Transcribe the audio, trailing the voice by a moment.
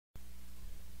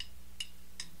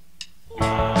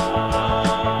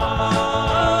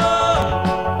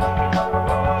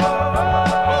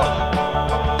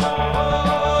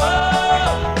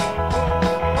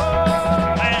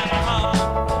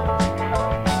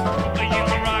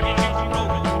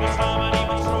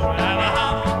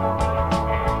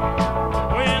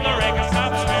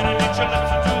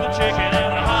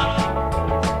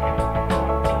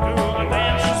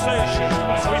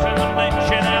Sweeping the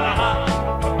nation and a hop.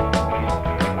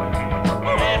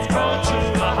 Let's go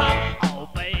to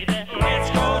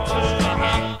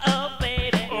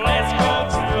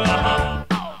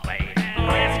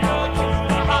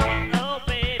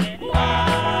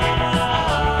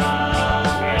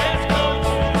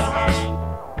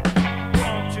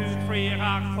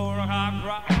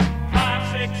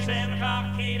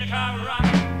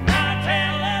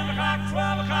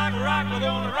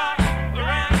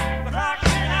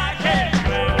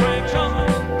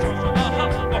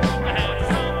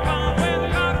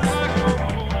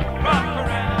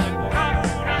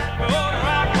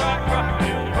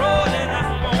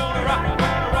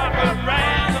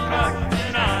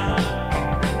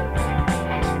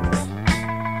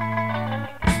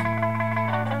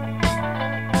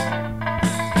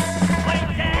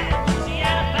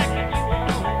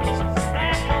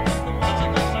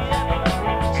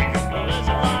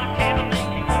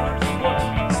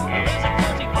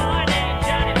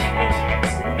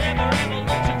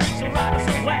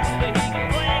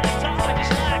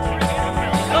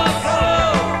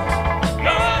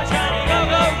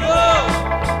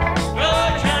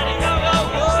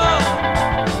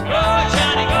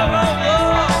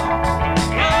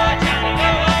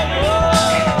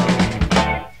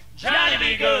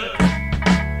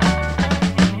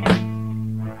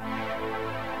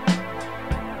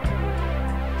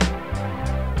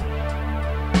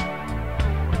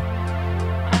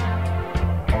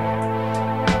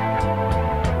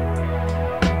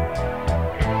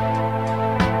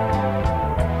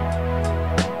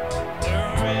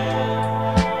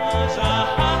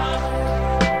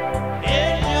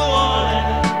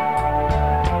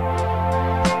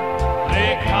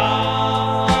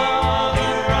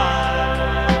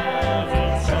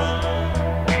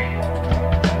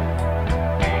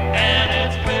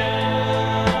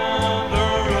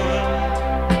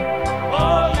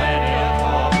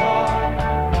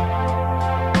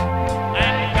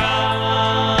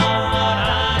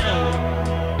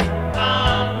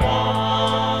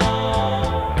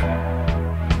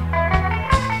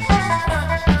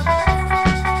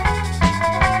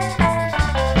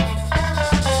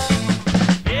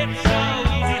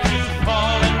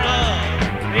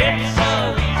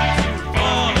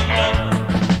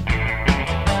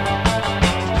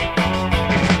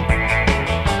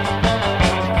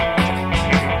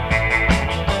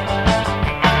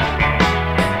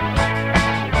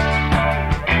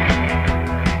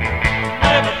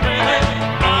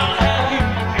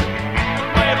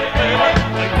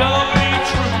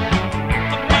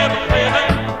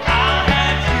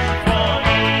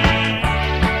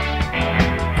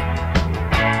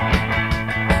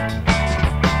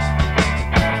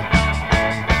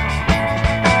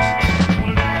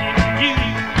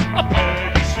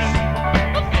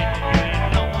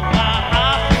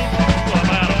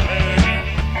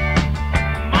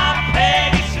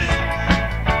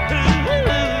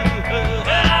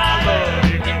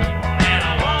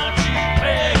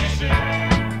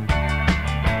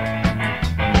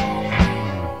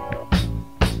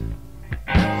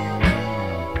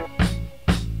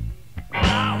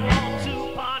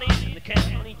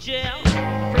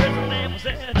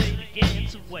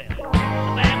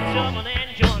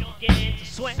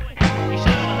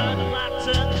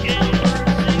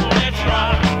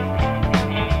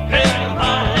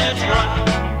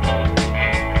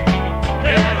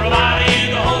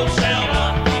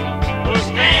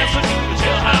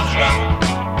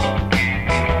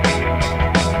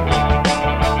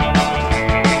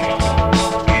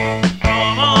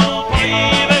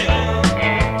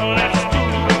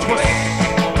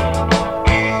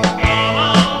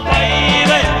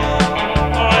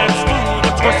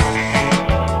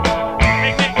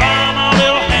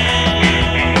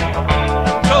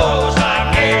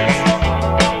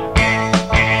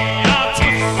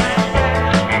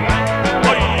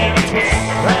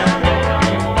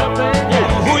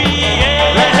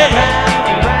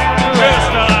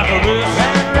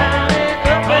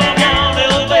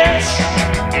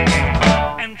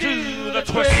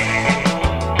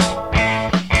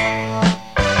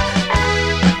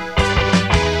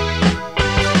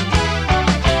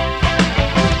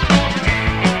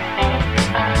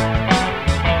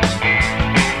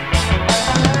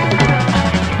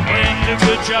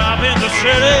job in the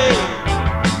city,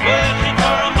 working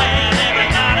for a man every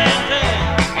night and day.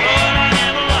 But I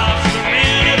never lost a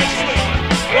minute of sleep,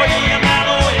 worrying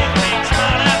about the way things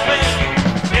might have been.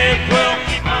 It will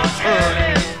keep on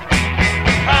turning,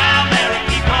 primary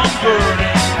keep on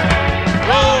burning,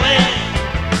 rolling,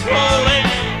 rolling,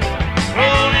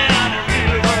 rolling on the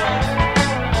river,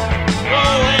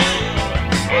 rolling,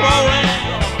 rolling,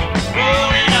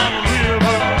 rolling on the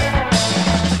river.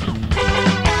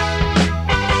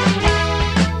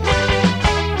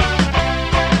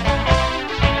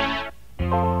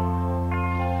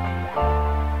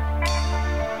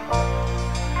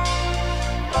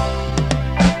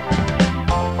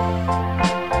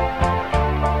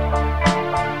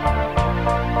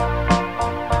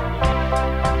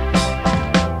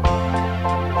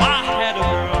 I had a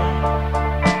girl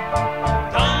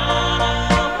down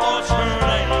on Horseman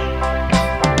Lane,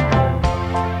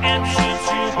 and since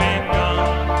you've been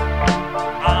gone,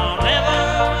 I'll never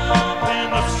been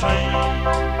the same.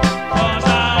 'Cause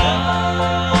I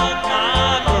love my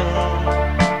girl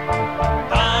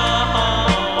down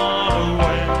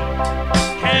away.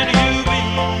 Can you be?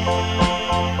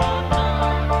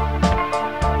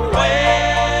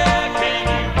 Where can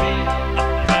you be?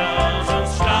 1,000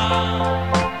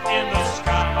 stars in the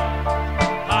sky,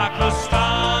 like the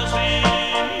stars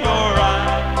in your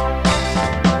eyes.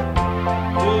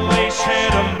 Oh, they say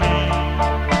to me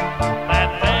that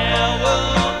there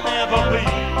will never be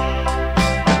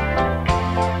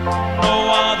no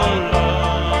other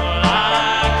love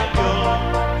like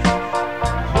yours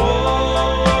for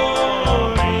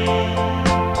me.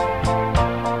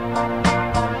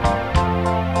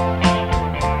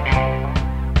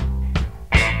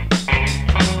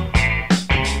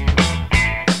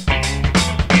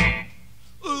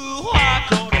 Ooh, what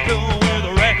gonna do with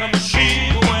a wrecking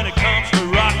machine when it comes to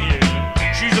rocking?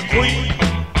 She's a queen.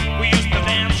 We used to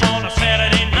dance on a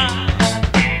Saturday night.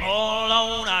 All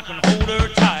alone, I can hold her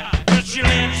tight. 'Cause she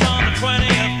lives on the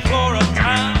 20th floor of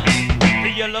town.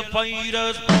 The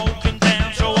elevator's broken down,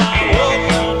 so I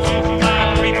woke up to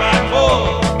 5354,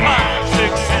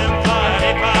 56 and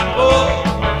 584.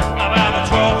 About the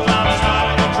 12th time I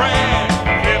started to train.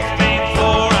 15th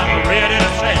floor, I'm ready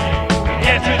to say,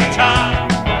 get to the top.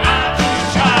 I'm too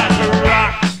tired to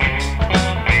rock.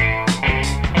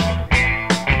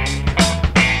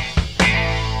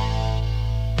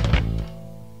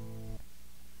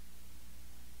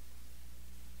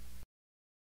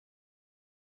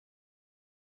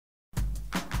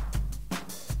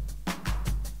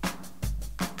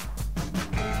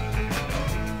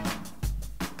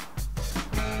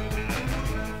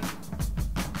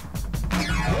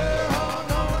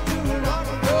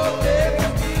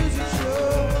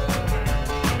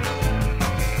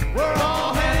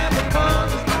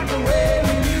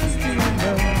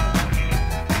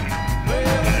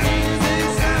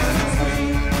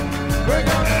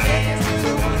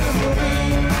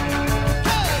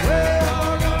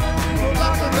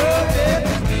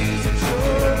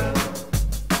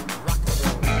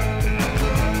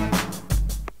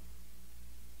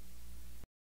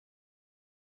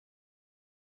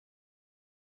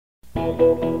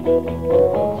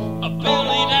 A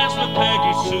belly dance with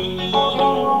Peggy Sue.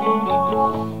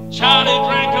 Charlie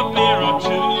drank a beer or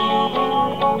two.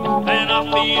 Then I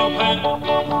feel bad,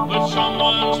 but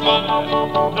someone's bad.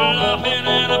 Love